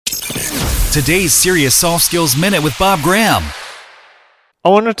Today's Serious Soft Skills Minute with Bob Graham. I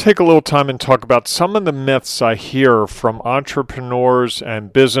want to take a little time and talk about some of the myths I hear from entrepreneurs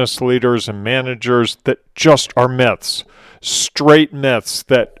and business leaders and managers that just are myths, straight myths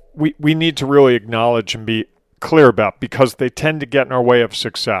that we need to really acknowledge and be clear about because they tend to get in our way of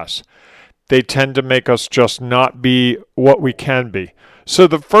success. They tend to make us just not be what we can be. So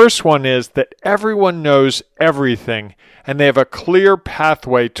the first one is that everyone knows everything and they have a clear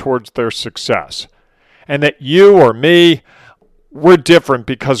pathway towards their success. And that you or me, we're different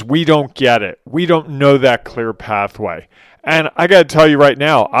because we don't get it. We don't know that clear pathway. And I got to tell you right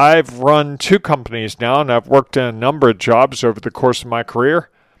now, I've run 2 companies now and I've worked in a number of jobs over the course of my career.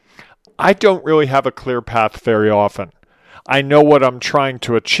 I don't really have a clear path very often. I know what I'm trying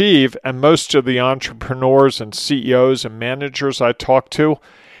to achieve, and most of the entrepreneurs and CEOs and managers I talk to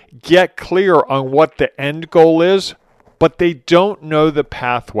get clear on what the end goal is, but they don't know the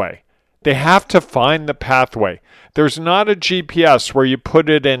pathway. They have to find the pathway. There's not a GPS where you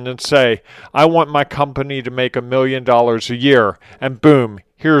put it in and say, I want my company to make $1 million a year, and boom,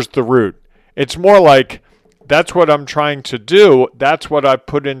 here's the route. It's more like, that's what I'm trying to do. That's what I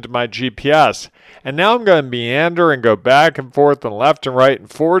put into my GPS. And now I'm going to meander and go back and forth and left and right and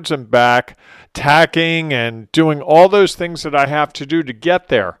forwards and back, tacking and doing all those things that I have to do to get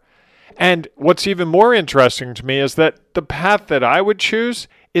there. And what's even more interesting to me is that the path that I would choose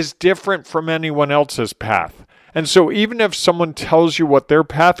is different from anyone else's path. And so even if someone tells you what their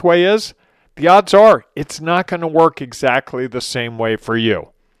pathway is, the odds are it's not going to work exactly the same way for you.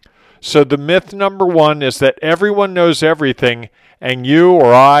 So the myth number 1 is that everyone knows everything and you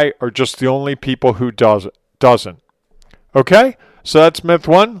or I are just the only people who doesn't. Okay? So that's myth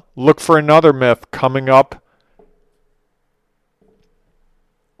 1. Look for another myth coming up.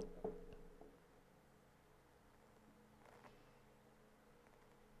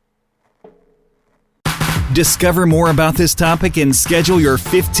 Discover more about this topic and schedule your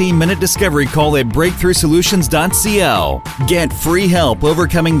 15-minute discovery call at breakthroughsolutions.co. Get free help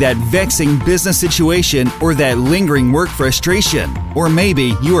overcoming that vexing business situation or that lingering work frustration. Or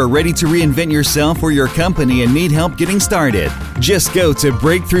maybe you are ready to reinvent yourself or your company and need help getting started. Just go to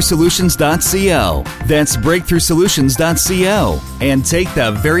breakthroughsolutions.co. That's breakthroughsolutions.co. And take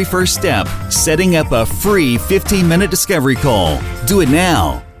the very first step, setting up a free 15-minute discovery call. Do it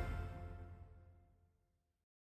now.